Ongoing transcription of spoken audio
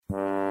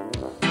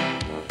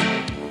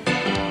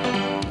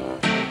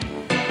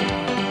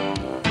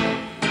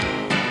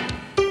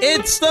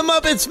It's the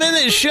Muppets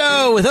Minute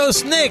Show with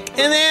host Nick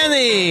and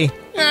Annie.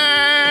 Yay!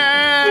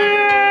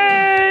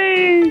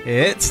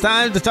 It's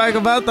time to talk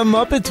about the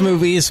Muppets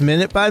movies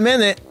minute by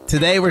minute.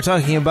 Today we're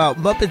talking about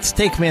Muppets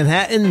Take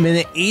Manhattan,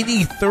 minute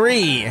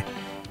 83.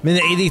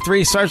 Minute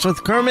 83 starts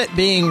with Kermit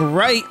being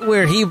right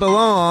where he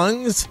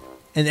belongs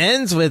and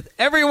ends with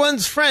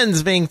everyone's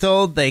friends being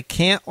told they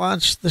can't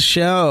watch the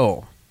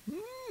show.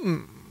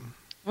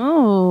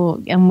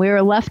 Oh, and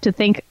we're left to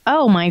think,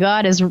 oh my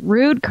God, is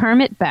Rude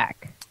Kermit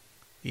back?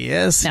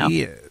 Yes, No.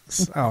 he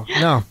is. Oh,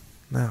 no.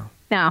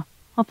 No,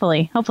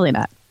 hopefully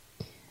not.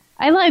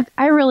 I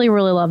really,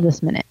 really love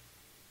this minute.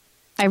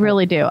 I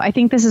really do. I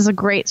think this is a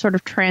great sort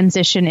of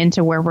transition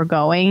into where we're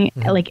going.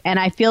 Mm-hmm. And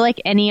I feel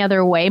like any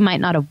other way might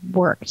not have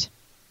worked,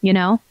 you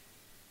know?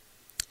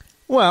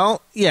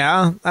 Well,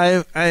 yeah.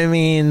 I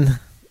mean,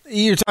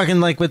 you're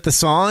talking like with the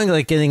song,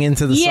 like getting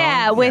into the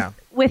song?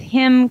 With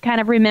him kind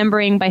of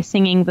remembering by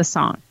singing the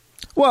song.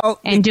 Well,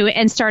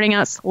 and starting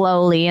out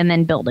slowly and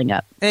then building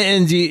up.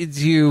 And do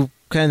you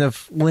kind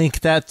of link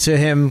that to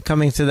him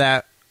coming to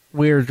that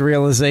weird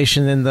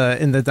realization in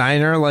the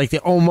diner, like the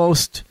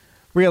almost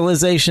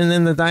realization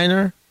in the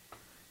diner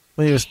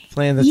when he was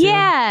playing the tune?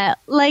 Yeah,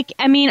 like,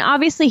 I mean,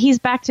 obviously he's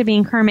back to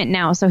being Kermit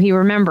now, so he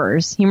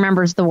remembers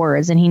the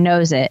words and he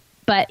knows it.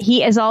 But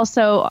he is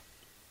also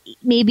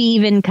maybe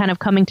even kind of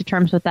coming to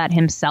terms with that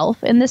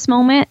himself in this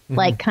moment,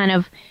 like kind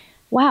of,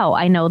 wow,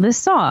 I know this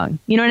song.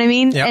 You know what I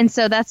mean? Yep. And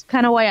so that's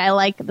kind of why I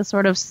like the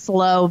sort of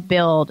slow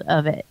build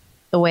of it,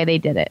 the way they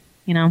did it,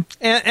 you know?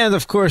 And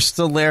of course,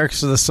 the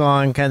lyrics of the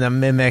song kind of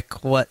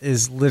mimic what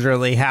is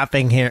literally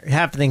happening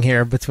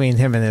here between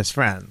him and his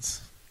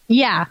friends.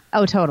 Yeah.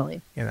 Oh,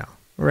 totally. You know,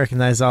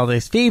 recognize all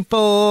these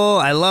people.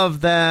 I love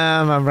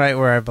them. I'm right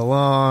where I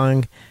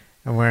belong.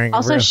 I'm wearing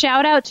also,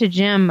 shout out to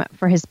Jim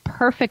for his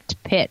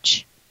perfect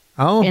pitch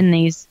in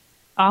these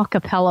a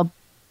cappella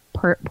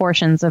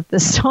portions of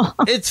this song.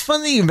 It's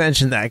funny you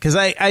mentioned that because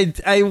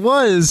I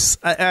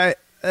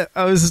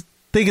was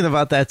thinking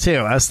about that too.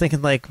 I was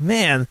thinking like,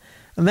 man,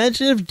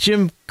 imagine if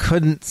Jim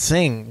couldn't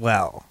sing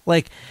well.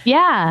 Like,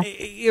 yeah,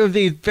 it would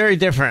be very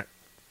different.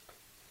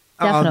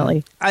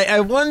 Definitely. I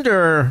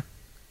wonder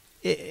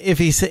if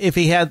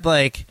he had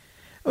like,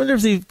 I wonder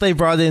if they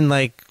brought in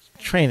like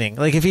training.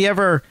 Like if he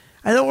ever,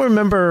 I don't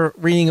remember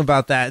reading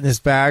about that in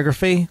his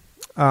biography.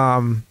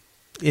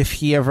 If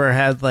he ever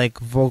had like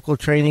vocal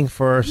training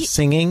for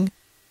singing.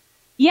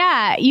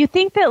 Yeah, you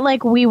think that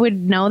like we would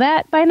know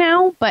that by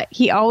now, but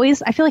I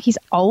feel like he's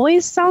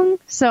always sung,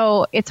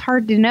 so it's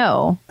hard to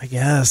know. I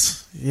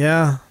guess.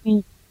 Yeah.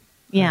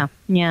 Yeah.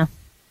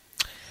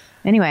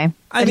 Anyway,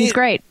 he's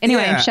great.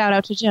 Anyway, shout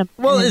out to Jim.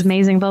 Well, and his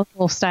amazing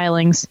vocal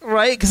stylings.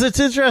 Right, because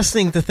it's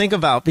interesting to think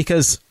about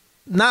because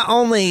not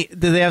only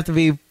do they have to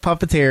be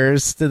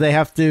puppeteers, do they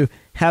have to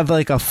have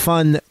like a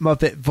fun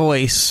Muppet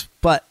voice,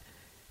 but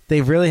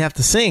they really have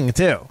to sing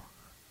too,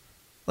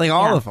 like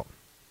all of them.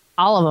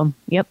 All of them.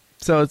 Yep.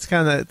 So it's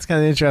kind of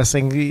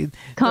interesting. You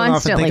don't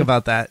often think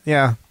about that.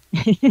 Yeah.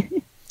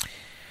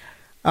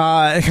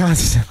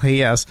 Constantly,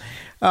 yes.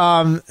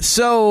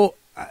 So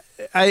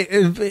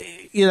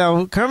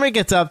Kermit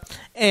gets up,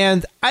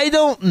 and I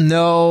don't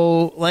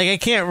know. Like I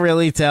can't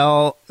really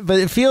tell, but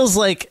it feels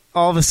like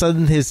all of a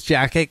sudden his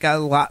jacket got a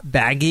lot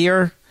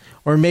baggier,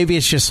 or maybe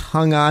it's just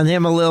hung on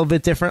him a little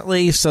bit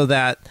differently, so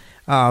that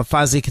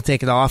Fozzie can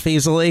take it off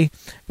easily.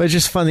 But it's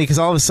just funny because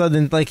all of a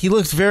sudden, like, he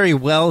looks very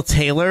well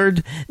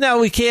tailored. Now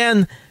we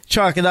can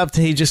chalk it up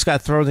to he just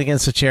got thrown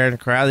against a chair and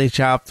karate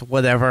chopped,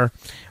 whatever.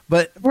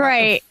 But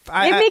right,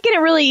 and making it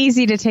really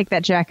easy to take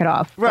that jacket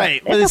off.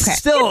 Right, but it's okay.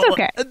 still it's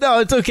okay. No,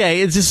 it's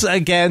okay. It's just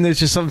it's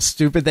just something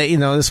stupid that you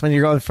notice when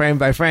you're going frame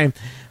by frame.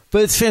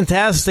 But it's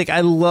fantastic.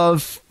 I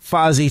love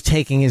Fozzie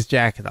taking his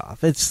jacket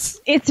off. It's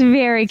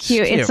very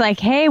cute. It's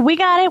like, hey, we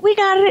got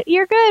it.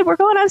 You're good. We're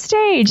going on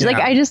stage. Yeah.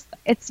 Like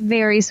it's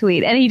very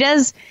sweet. And he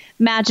does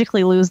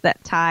magically lose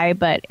that tie,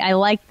 but I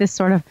like this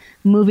sort of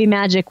movie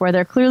magic where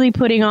they're clearly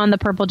putting on the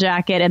purple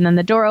jacket and then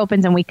the door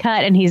opens and we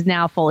cut and he's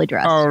now fully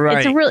dressed. Oh,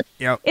 right.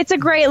 It's a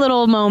great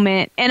little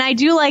moment. And I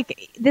do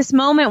like this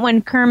moment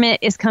when Kermit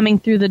is coming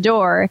through the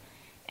door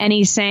and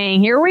he's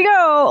saying, here we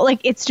go. Like,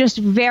 it's just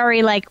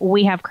very like,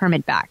 we have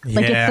Kermit back.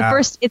 Like, it's the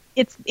first,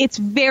 it's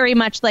very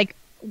much like,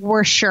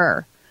 we're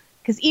sure.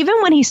 Because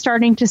even when he's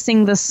starting to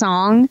sing the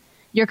song,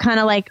 you're kind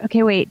of like,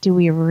 okay, wait, do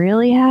we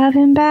really have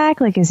him back?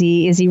 Like, is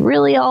he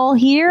really all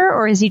here?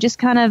 Or is he just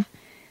kind of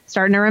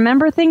starting to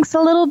remember things a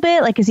little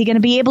bit? Like, is he going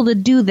to be able to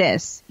do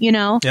this? You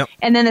know? Yep.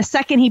 And then the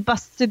second he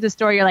busts through this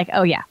door, you're like,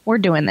 oh yeah, we're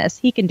doing this.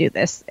 He can do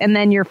this. And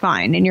then you're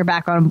fine and you're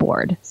back on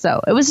board.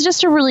 So it was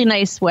just a really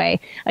nice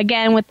way,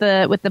 again, with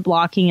the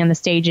blocking and the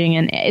staging.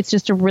 And it's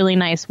just a really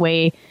nice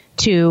way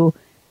to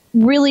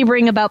really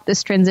bring about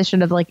this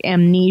transition of like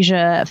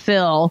amnesia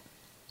Phil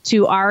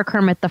to our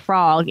Kermit the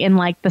Frog in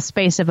like the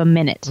space of a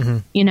minute. Mm-hmm.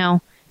 You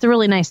know, it's a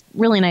really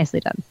nicely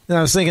done. And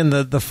I was thinking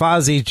the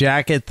Fozzie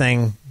jacket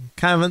thing,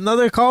 kind of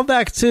another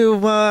callback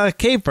to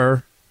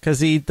Caper, because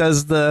he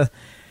does the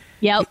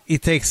Yep.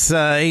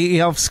 He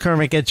helps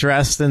Kermit get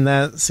dressed in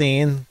that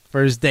scene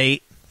for his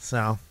date.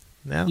 So,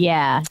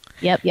 yeah.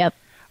 Yep.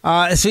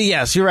 So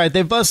yes, you're right.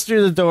 They bust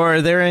through the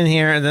door. They're in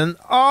here, and then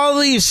all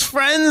these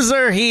friends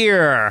are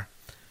here.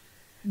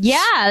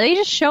 Yeah, they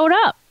just showed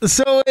up.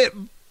 So it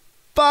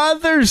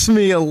bothers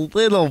me a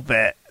little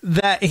bit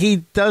that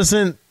he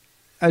doesn't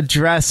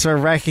address or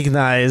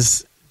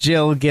recognize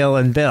Jill, Gil,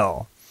 and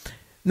Bill.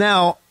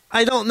 Now,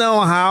 I don't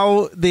know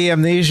how the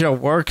amnesia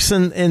works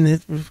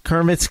in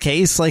Kermit's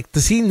case. Like,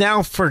 does he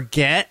now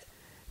forget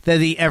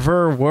that he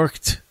ever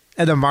worked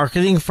at a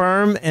marketing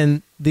firm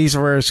and these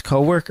were his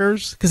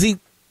coworkers? Because he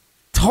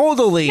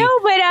totally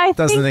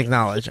doesn't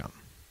acknowledge them.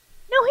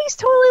 No, he's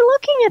totally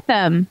looking at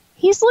them.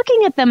 He's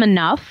looking at them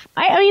enough.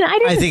 I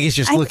think he's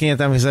just looking at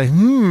them. He's like,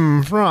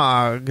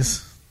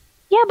 frogs.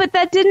 Yeah, but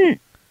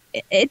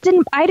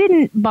I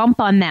didn't bump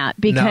on that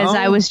because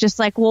I was just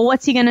like, well,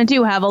 what's he going to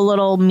do? Have a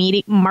little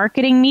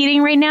marketing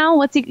meeting right now?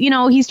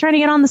 He's trying to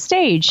get on the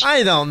stage.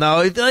 I don't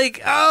know.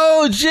 Like,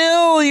 oh,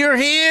 Jill, you're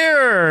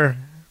here.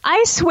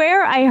 I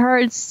swear I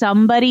heard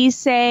somebody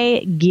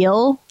say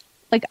Gil,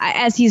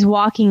 as he's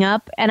walking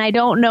up, and I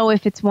don't know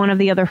if it's one of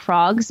the other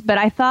frogs, but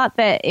I thought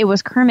that it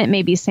was Kermit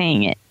maybe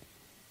saying it.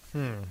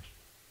 Oh,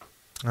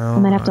 I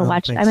might have to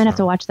watch. I might have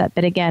to watch that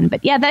bit again.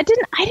 But yeah, I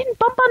didn't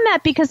bump on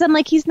that because I'm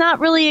like, he's not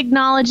really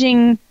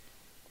acknowledging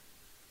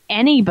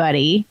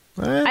anybody.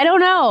 I don't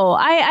know.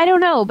 I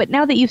don't know. But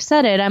now that you've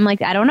said it, I'm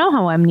like, I don't know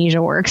how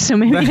amnesia works. So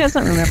maybe he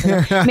doesn't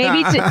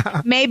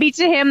remember. Maybe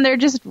to him, they're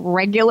just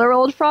regular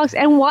old frogs.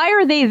 And why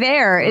are they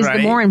there is the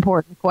more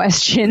important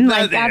question.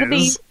 Like, how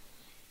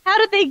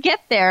did they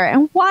get there,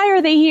 and why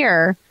are they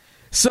here?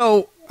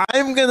 So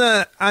I'm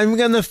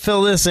gonna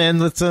fill this in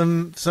with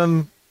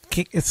some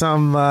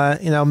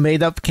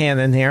made up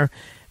canon here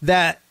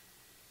that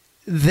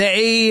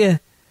they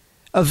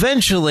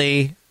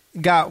eventually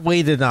got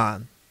waited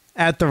on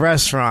at the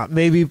restaurant,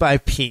 maybe by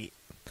Pete.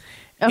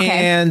 Okay.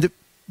 And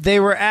they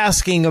were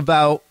asking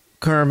about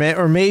Kermit,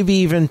 or maybe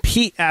even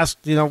Pete asked,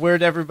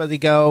 where'd everybody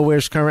go?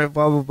 Where's Kermit?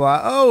 Blah, blah,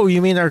 blah. Oh, you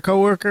mean our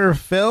coworker,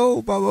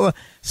 Phil? Blah, blah, blah.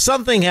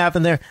 Something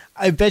happened there.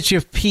 I bet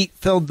you Pete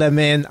filled them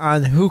in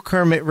on who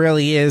Kermit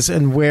really is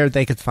and where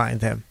they could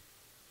find him.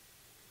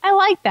 I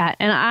like that,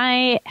 and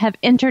I have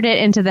entered it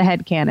into the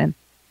headcanon.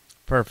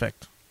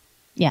 Perfect.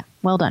 Yeah,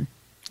 well done.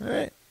 All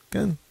right,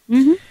 good.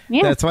 Mm-hmm.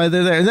 Yeah. That's why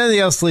they're there. And then the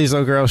El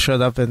Sleazo girl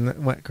showed up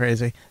and went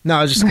crazy.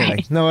 No, just kidding.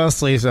 Right. No El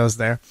Sleazo's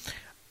there.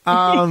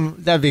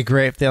 That'd be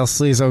great if the El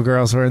Sleazo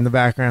girls were in the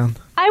background.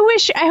 I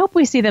hope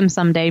we see them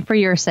someday, for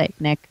your sake,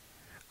 Nick.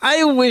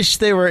 I wish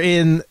they were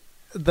in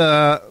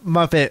the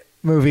Muppet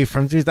movie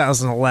from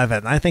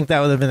 2011. I think that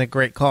would have been a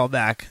great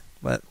callback.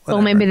 But whatever.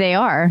 Well, maybe they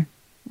are.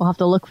 We'll have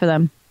to look for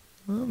them.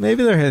 Well,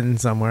 maybe they're hidden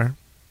somewhere.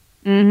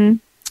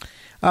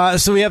 Mm-hmm.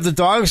 So we have the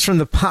dogs from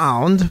the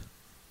pound.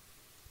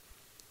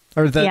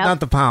 Or not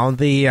the pound,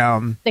 the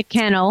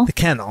kennel. The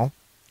kennel.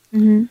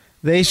 Mm-hmm.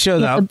 They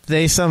showed up.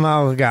 They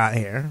somehow got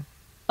here.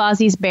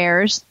 Fozzie's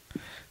Bears.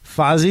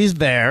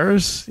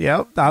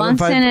 Yep.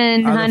 Munson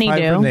and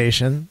Honeydew.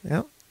 Nation.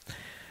 Yep.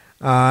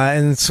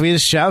 And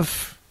Swedish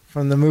Chef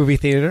from the movie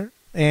theater.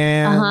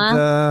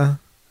 And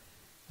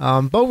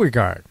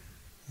Beauregard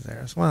is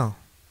there as well.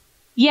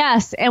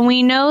 Yes, and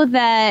we know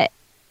that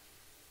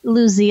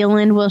New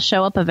Zealand will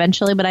show up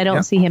eventually, but I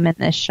don't see him in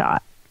this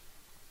shot.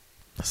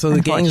 So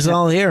the gang's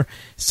all here.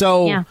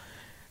 So,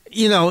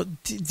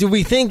 do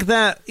we think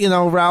that,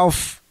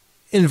 Ralph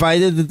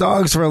invited the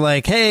dogs? Were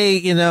like, hey,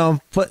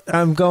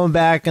 I'm going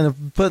back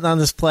and putting on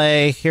this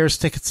play. Here's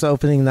tickets to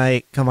opening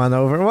night. Come on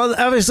over. Well,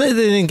 obviously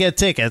they didn't get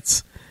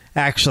tickets.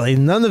 Actually,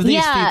 none of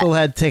these people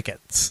had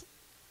tickets.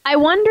 I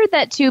wondered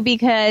that too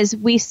because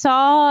we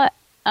saw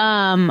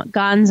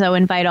Gonzo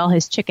invite all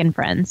his chicken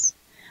friends,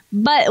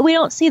 but we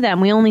don't see them.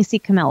 We only see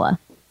Camilla.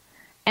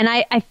 And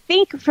I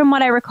think from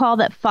what I recall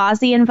that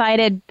Fozzie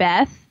invited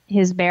Beth,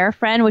 his bear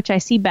friend, which I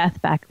see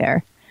Beth back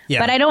there.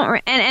 Yeah. But I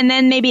don't, and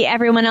then maybe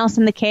everyone else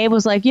in the cave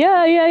was like,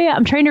 yeah.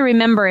 I'm trying to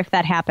remember if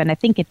that happened. I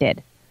think it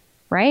did.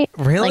 Right?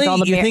 Really?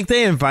 Like you think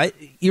they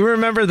you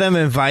remember them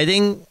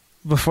inviting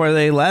before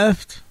they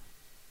left?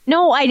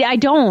 No, I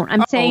don't.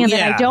 I'm saying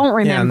that I don't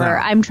remember. Yeah, no.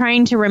 I'm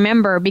trying to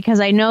remember because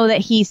I know that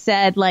he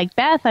said, like,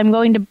 Beth, I'm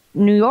going to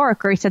New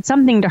York, or he said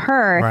something to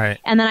her. Right.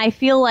 And then I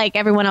feel like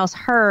everyone else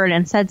heard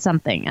and said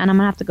something, and I'm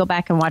going to have to go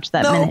back and watch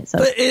that minute. So.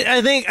 But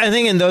I think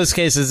in those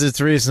cases,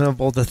 it's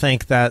reasonable to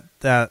think that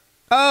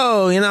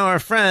our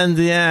friend,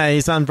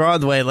 he's on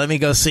Broadway. Let me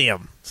go see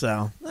him.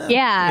 So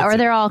or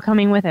they're all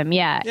coming with him.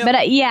 Yeah. Yep.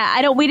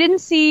 But we didn't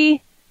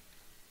see.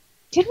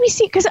 Did we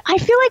see? Because I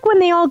feel like when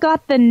they all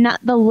got the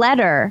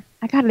letter.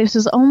 This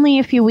was only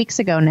a few weeks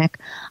ago, Nick.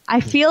 I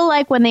feel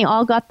like when they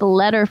all got the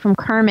letter from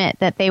Kermit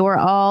that they were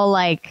all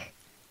like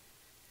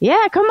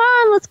yeah, come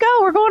on, let's go.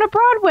 We're going to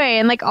Broadway.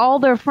 And like all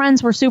their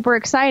friends were super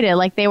excited.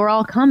 Like they were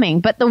all coming.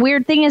 But the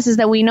weird thing is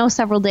that we know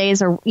several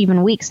days or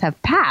even weeks have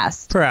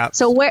passed. Perhaps.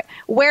 So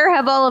where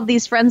have all of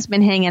these friends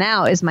been hanging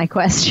out is my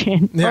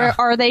question. Yeah.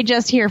 Or are they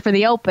just here for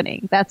the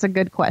opening? That's a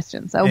good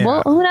question. So Yeah.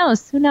 well, who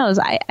knows? Who knows?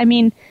 I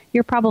mean,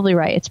 you're probably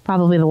right. It's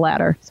probably the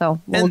latter. So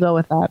we'll go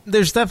with that.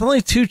 There's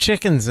definitely two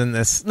chickens in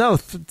this. No,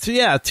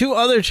 two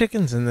other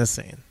chickens in this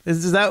scene.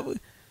 Is that...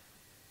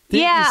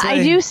 Yeah,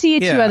 I do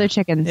see two other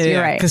chickens. Yeah,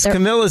 You're right. Because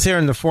Camilla's here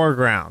in the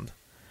foreground.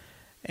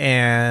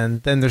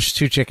 And then there's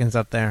two chickens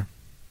up there.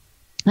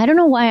 I don't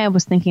know why I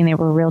was thinking they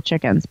were real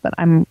chickens, but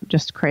I'm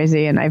just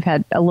crazy, and I've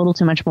had a little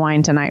too much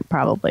wine tonight,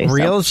 probably.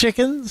 Real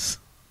chickens?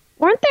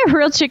 Weren't there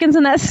real chickens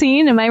in that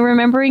scene? Am I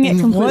remembering it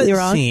completely what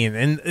wrong? Scene?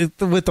 And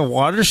with the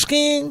water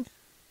skiing?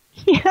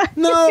 Yeah.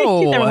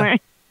 No.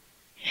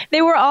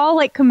 They were all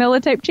like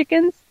Camilla-type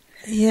chickens?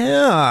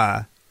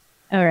 Yeah.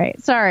 All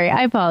right. Sorry.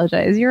 I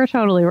apologize. You're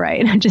totally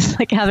right. I'm just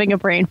like having a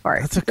brain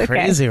fart. That's a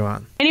crazy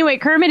one. Anyway,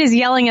 Kermit is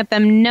yelling at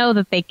them, no,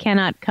 that they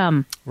cannot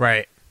come.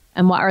 Right.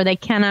 Or they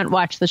cannot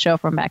watch the show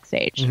from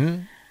backstage.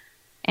 Mm-hmm.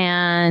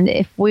 And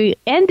if we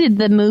ended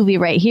the movie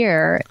right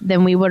here,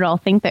 then we would all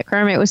think that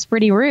Kermit was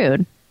pretty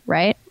rude,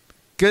 right?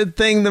 Good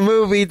thing the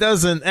movie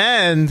doesn't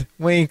end.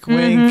 Wink,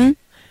 wink.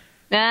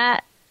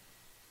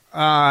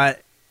 One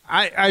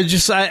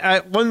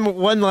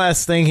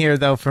last thing here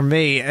though for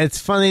me. It's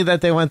funny that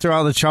they went through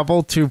all the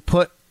trouble to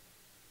put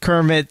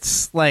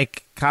Kermit's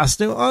like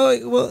costume.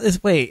 Oh well,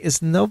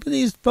 is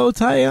nobody's bow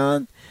tie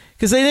on?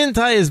 Because they didn't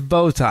tie his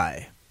bow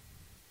tie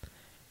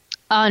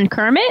on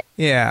Kermit.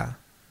 Yeah.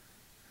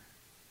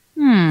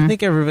 I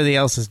think everybody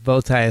else's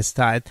bow tie is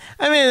tied.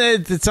 I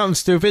mean, it's something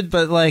stupid,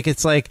 but like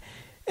it's like,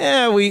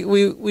 yeah,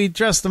 we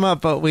dressed him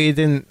up, but we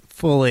didn't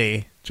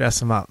fully dress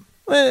him up.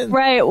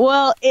 Right.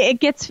 Well, it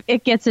gets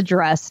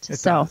addressed.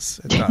 It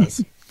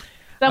does.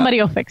 Somebody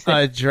will fix it.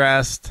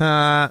 Addressed.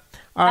 All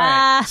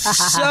right.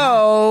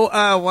 So,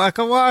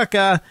 Waka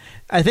Waka.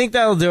 I think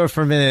that'll do it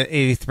for minute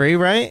 83,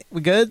 right? We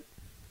good?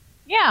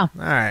 Yeah.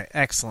 All right.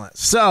 Excellent.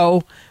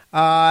 So,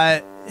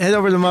 head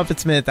over to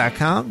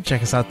MuppetsMinute.com.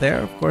 Check us out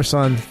there. Of course,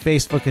 on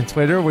Facebook and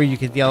Twitter, where you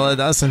can yell at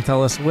us and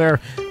tell us where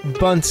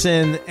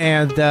Bunsen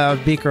and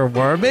Beaker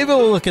were. Maybe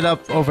we'll look it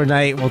up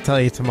overnight. We'll tell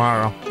you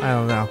tomorrow. I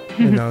don't know.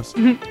 Who knows?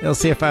 You'll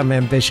see if I'm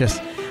ambitious.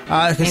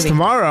 Because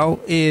tomorrow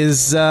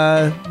is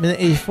minute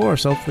 84.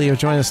 So hopefully you'll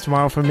join us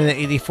tomorrow for minute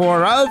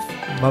 84 of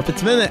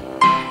Muppets Minute.